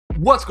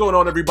What's going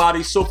on,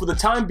 everybody? So for the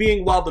time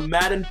being, while the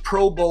Madden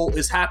Pro Bowl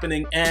is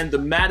happening and the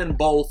Madden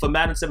Bowl for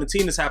Madden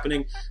 17 is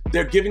happening,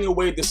 they're giving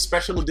away the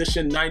special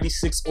edition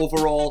 96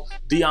 overall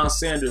Deion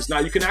Sanders.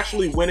 Now, you can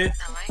actually win it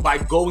by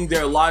going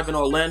there live in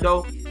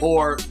Orlando,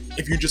 or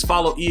if you just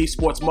follow EA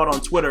Sports Mud on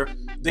Twitter,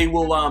 they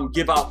will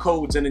give out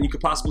codes and then you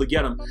could possibly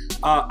get them.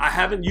 I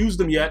haven't used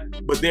them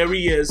yet, but there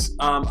he is.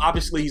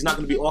 Obviously, he's not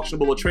going to be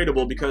auctionable or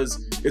tradable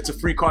because it's a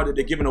free card that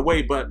they're giving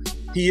away, but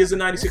he is a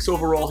 96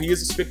 overall. He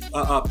is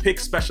a pick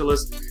specialist,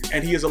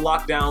 and he is a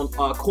lockdown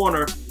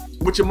corner,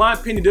 which in my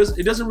opinion,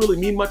 it doesn't really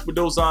mean much with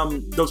those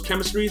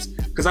chemistries,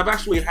 because I've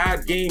actually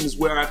had games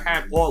where I've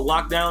had all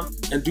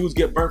lockdown and dudes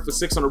get burnt for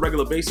 6 on a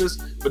regular basis,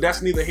 but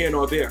that's neither here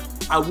nor there.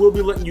 I will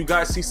be letting you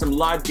guys see some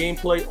live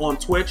gameplay on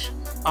Twitch,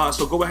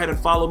 so go ahead and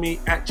follow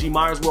me at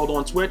GmiasWorld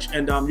on Twitch,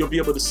 and you'll be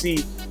able to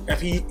see if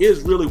he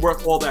is really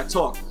worth all that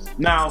talk.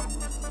 Now,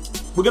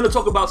 we're going to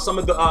talk about some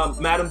of the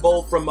Madden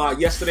Bowl from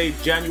yesterday,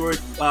 January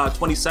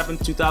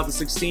 27th,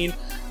 2016.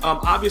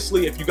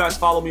 Obviously, if you guys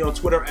follow me on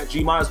Twitter at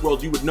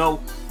GmiasWorld, you would know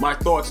my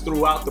thoughts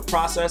throughout the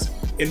process.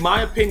 In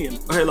my opinion,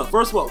 okay, look,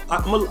 first of all,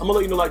 I'm gonna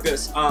let you know like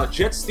this.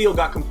 Jet Steel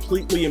got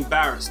completely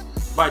embarrassed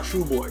by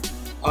True Boy.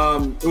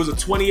 It was a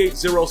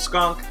 28-0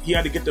 skunk. He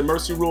had to get the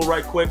mercy rule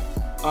right quick.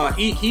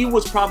 He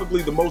was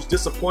probably the most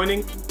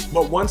disappointing,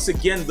 but once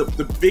again,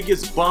 the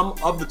biggest bum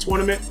of the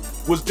tournament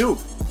was Duke.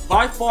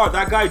 By far,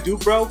 that guy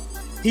Duke, bro,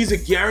 he's a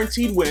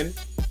guaranteed win.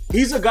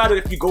 He's a guy that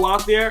if you go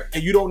out there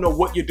and you don't know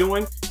what you're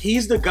doing,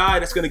 he's the guy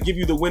that's going to give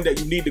you the win that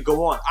you need to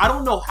go on. I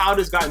don't know how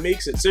this guy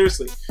makes it,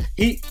 seriously.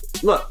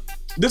 Look,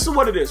 this is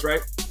what it is,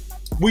 right?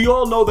 We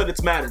all know that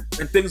it's Madden,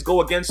 and things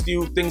go against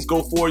you, things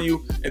go for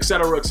you,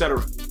 etc.,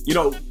 etc. You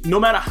know, no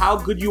matter how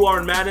good you are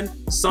in Madden,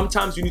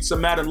 sometimes you need some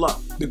Madden luck.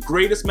 The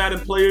greatest Madden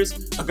players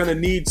are going to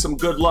need some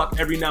good luck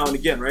every now and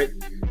again, right?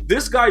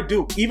 This guy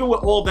Duke, even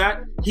with all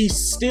that, he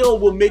still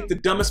will make the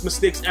dumbest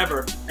mistakes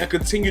ever and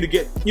continue to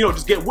get,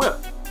 just get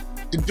whipped.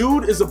 The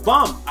dude is a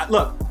bum.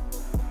 Look,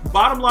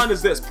 bottom line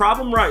is this.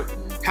 Problem Right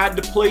had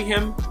to play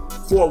him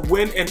for a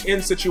win and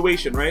in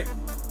situation, right?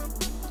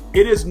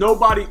 It is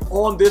nobody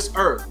on this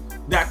earth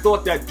that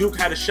thought that Duke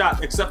had a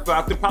shot, except for,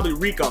 I think, probably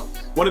Rico,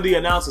 one of the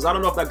announcers. I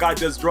don't know if that guy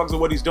does drugs or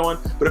what he's doing,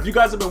 but if you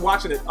guys have been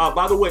watching it,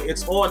 by the way,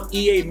 it's on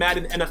EA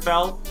Madden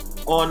NFL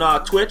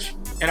on Twitch,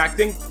 and I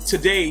think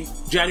today,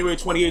 January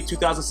 28,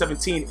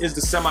 2017, is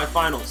the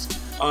semifinals.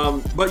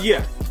 But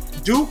yeah,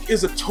 Duke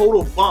is a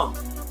total bum.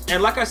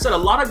 And like I said, a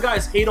lot of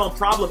guys hate on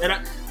Problem, and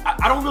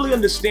I don't really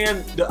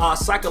understand the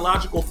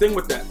psychological thing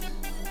with that.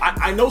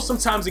 I know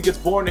sometimes it gets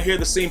boring to hear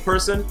the same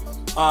person's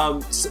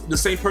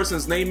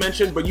name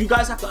mentioned, but you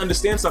guys have to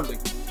understand something.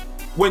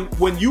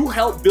 When you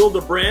help build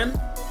a brand,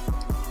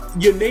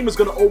 your name is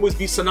going to always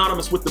be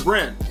synonymous with the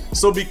brand.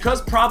 So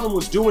because Problem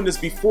was doing this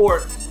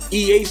before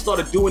EA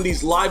started doing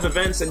these live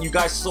events, and you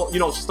guys saw,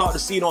 start to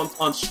see it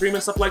on stream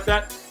and stuff like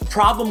that,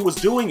 Problem was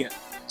doing it.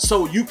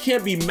 So you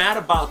can't be mad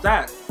about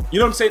that. You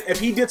know what I'm saying? If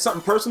he did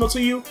something personal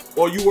to you,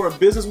 or you were in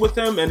business with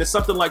him and it's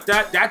something like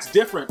that, that's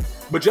different.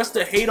 But just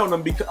to hate on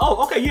him because,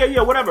 oh, okay,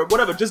 yeah, whatever.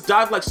 Just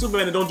dive like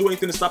Superman and don't do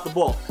anything to stop the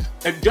ball.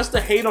 And just to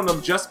hate on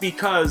him just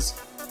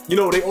because, they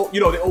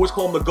always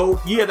call him the GOAT.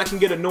 Yeah, that can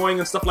get annoying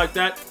and stuff like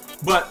that.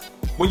 But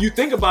when you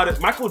think about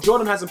it, Michael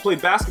Jordan hasn't played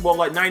basketball in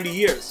like 90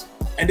 years.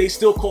 And they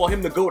still call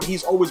him the GOAT.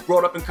 He's always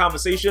brought up in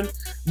conversation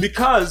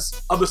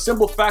because of the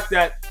simple fact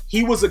that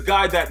he was a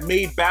guy that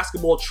made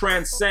basketball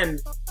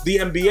transcend the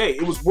NBA.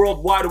 It was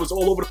worldwide. It was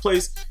all over the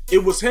place.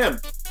 It was him.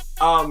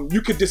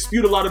 You could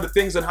dispute a lot of the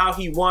things and how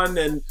he won,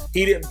 and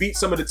he didn't beat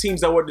some of the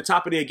teams that were at the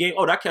top of their game.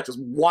 Oh, that catch was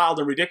wild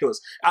and ridiculous.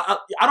 I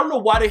don't know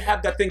why they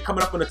have that thing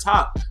coming up on the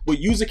top with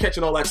user catch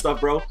and all that stuff,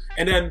 bro.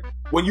 And then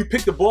when you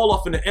pick the ball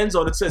off in the end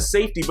zone, it says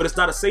safety, but it's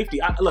not a safety.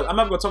 Look, I'm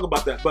not going to talk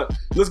about that, but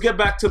let's get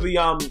back to the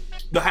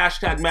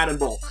hashtag Madden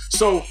Bowl.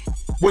 So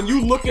when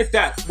you look at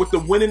that with the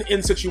winning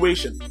in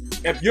situation,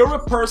 if you're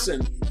a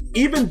person,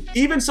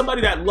 even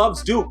somebody that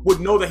loves Duke would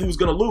know that he was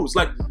going to lose.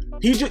 Like,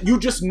 you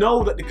just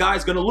know that the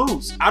guy's gonna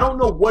lose. I don't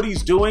know what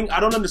he's doing.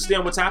 I don't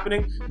understand what's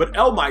happening. But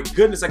oh my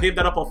goodness, I gave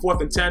that up on 4th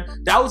and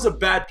 10. That was a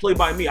bad play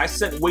by me. I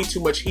sent way too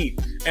much heat,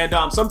 and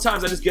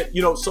sometimes I just get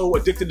so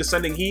addicted to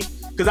sending heat,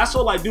 because that's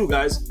all I do,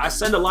 guys. I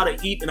send a lot of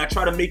heat and I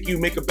try to make you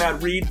make a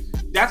bad read.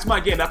 That's my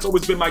game. That's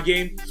always been my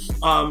game.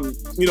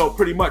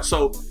 Pretty much.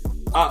 So.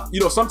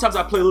 Sometimes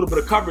I play a little bit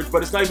of coverage,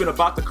 but it's not even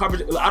about the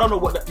coverage. I don't know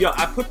what,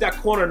 I put that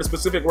corner in a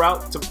specific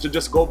route to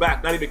just go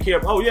back, not even care.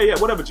 Oh, yeah,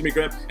 whatever, Jimmy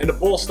Graham. And the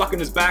ball stuck in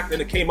his back, and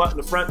it came out in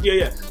the front.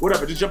 Yeah,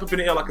 whatever. Just jump up in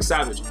the air like a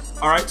savage.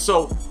 All right,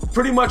 so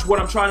pretty much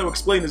what I'm trying to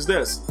explain is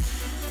this.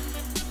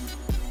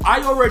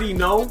 I already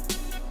know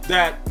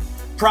that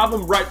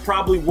Problem Right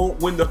probably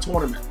won't win the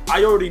tournament.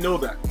 I already know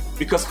that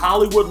because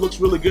Hollywood looks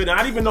really good. And I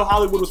didn't even know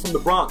Hollywood was from the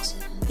Bronx.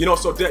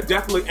 So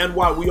definitely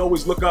NY, we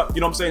always look up,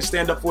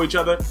 stand up for each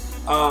other.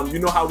 You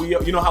know how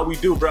we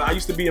do, bro. I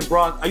used to be in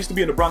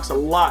the Bronx a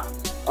lot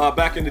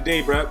back in the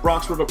day, bro.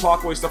 Bronx River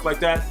Parkway, stuff like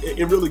that.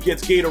 It really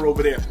gets Gator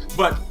over there.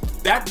 But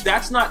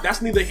that's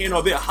neither here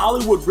nor there.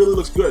 Hollywood really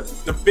looks good.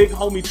 The big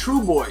homie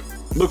True Boy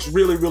looks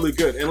really, really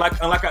good. And like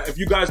if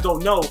you guys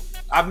don't know,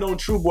 I've known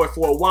True Boy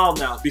for a while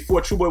now,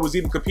 before True Boy was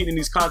even competing in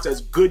these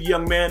contests. Good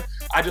young man.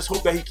 I just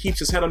hope that he keeps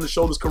his head on his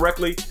shoulders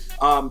correctly.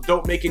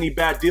 Don't make any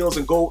bad deals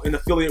and go and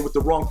affiliate with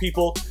the wrong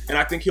people. And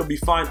I think he'll be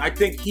fine. I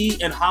think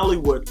he and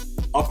Hollywood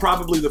are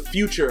probably the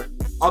future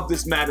of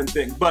this Madden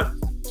thing. But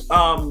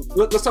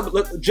let's talk.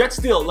 Jet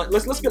Steel.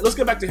 Let's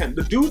get back to him.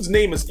 The dude's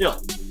name is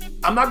ill.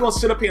 I'm not gonna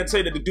sit up here and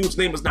say that the dude's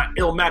name is not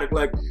Illmatic.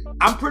 Like,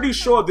 I'm pretty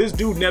sure this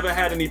dude never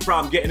had any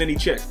problem getting any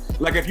chick.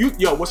 Like, if you,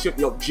 what's your,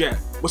 Jet?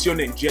 What's your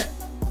name, Jet?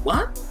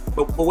 What?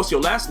 But what's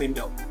your last name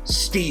though?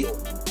 Steel.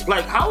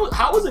 Like,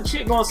 how is a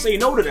chick gonna say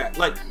no to that?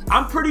 Like,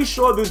 I'm pretty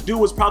sure this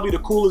dude was probably the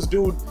coolest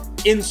dude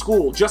in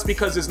school just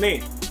because his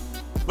name.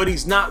 But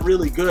he's not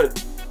really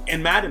good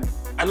in Madden.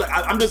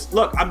 I'm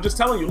just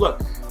telling you,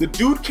 look, the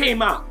dude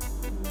came out.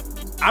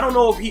 I don't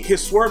know if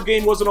his swerve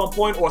game wasn't on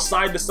point or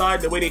side to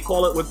side, the way they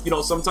call it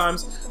with,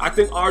 sometimes. I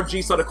think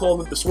RG started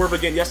calling it the swerve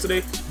again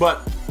yesterday.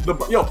 But,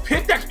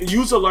 pick that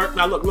use alert.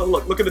 Now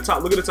look at the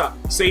top, look at the top.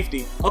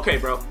 Safety. Okay,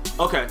 bro.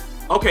 Okay,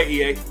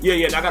 EA.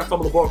 Yeah, I gotta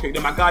fumble the ball kick.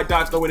 Then my guy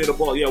dives nowhere near the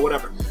ball. Yeah,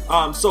 whatever.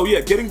 So yeah,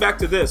 getting back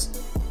to this.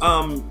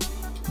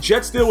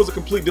 Jet Steel was a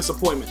complete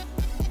disappointment.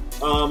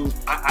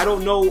 I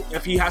don't know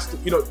if he has to,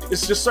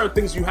 it's just certain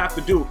things you have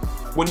to do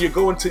when you're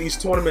going to these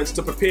tournaments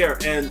to prepare.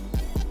 And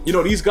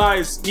these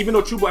guys, even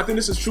though True Boy, I think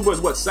this is True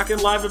Boy's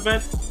second live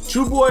event.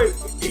 True Boy,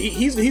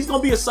 he's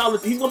gonna be a solid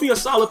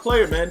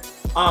player, man.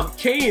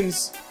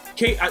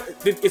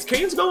 Is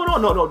Canes going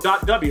on? No,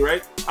 .W,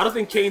 right? I don't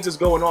think Canes is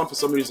going on for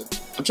some reason.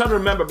 I'm trying to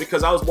remember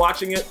because I was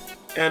watching it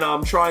and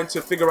I'm trying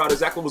to figure out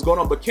exactly what's going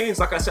on. But Canes,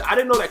 like I said, I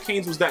didn't know that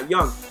Canes was that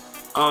young.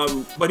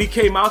 But he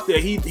came out there.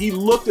 He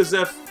looked as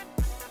if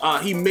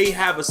he may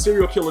have a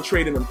serial killer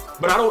trait in him,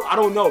 but I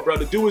don't know, bro.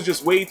 The dude was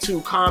just way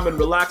too calm and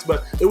relaxed.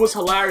 But it was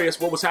hilarious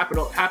what was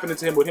happening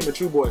to him with him and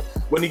True Boy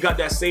when he got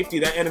that safety.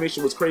 That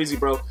animation was crazy,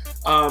 bro.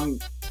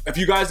 If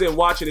you guys didn't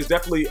watch it, it's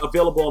definitely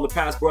available on the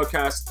past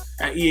broadcast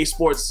at EA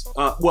Sports.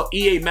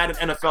 EA Madden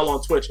NFL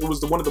on Twitch. It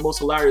was one of the most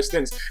hilarious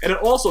things. And then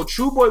also,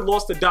 True Boy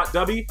lost to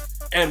 .W,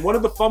 and one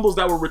of the fumbles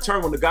that were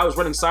returned when the guy was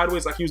running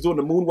sideways like he was doing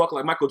the moonwalk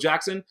like Michael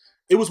Jackson.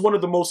 It was one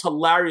of the most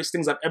hilarious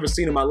things I've ever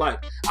seen in my life.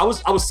 I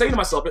was saying to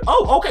myself,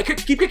 oh, okay,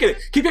 keep kicking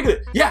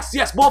it.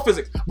 Yes, ball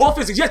physics.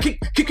 Yeah, keep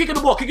kicking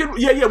the ball.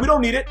 Yeah, we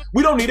don't need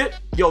it.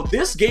 Yo,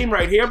 this game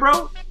right here,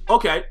 bro.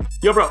 Okay,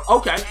 yo, bro.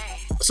 Okay.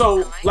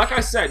 So, like I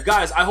said,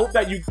 guys, I hope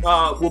that you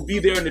will be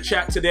there in the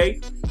chat today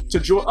to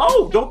join.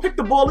 Oh, don't pick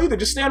the ball either.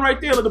 Just stand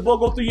right there. Let the ball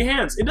go through your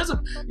hands. It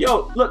doesn't.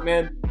 Yo, look,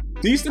 man.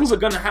 These things are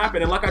gonna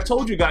happen, and like I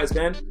told you guys,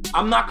 man,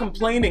 I'm not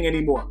complaining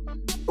anymore.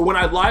 When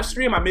I live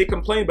stream, I may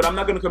complain, but I'm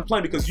not gonna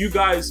complain because you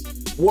guys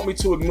want me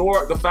to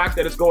ignore the fact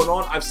that it's going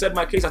on. I've said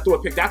my case. I threw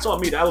a pick. That's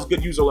on me. That was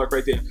good user alert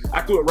right there.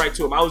 I threw it right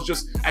to him. I was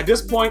just, at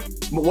this point,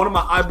 one of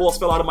my eyeballs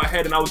fell out of my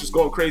head, and I was just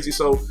going crazy.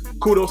 So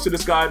kudos to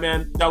this guy,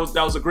 man. That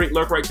was a great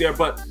lurk right there.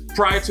 But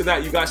prior to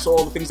that, you guys saw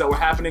all the things that were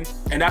happening,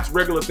 and that's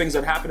regular things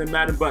that happen in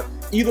Madden. But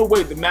either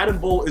way, the Madden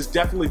Bowl is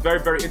definitely very,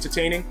 very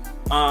entertaining.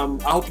 I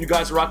hope you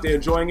guys are out there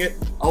enjoying it.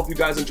 I hope you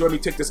guys enjoy me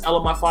take this L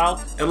on my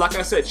file. And like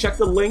I said, check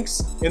the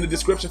links in the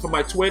description for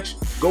my Twitch.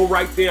 Go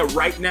right there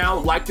right now.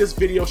 Like this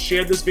video,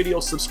 share this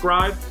video,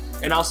 subscribe,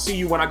 and I'll see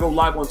you when I go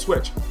live on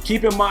Twitch.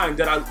 Keep in mind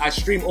that I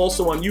stream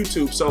also on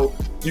YouTube, so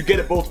you get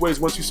it both ways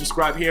once you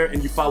subscribe here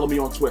and you follow me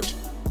on Twitch.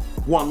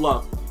 One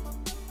love.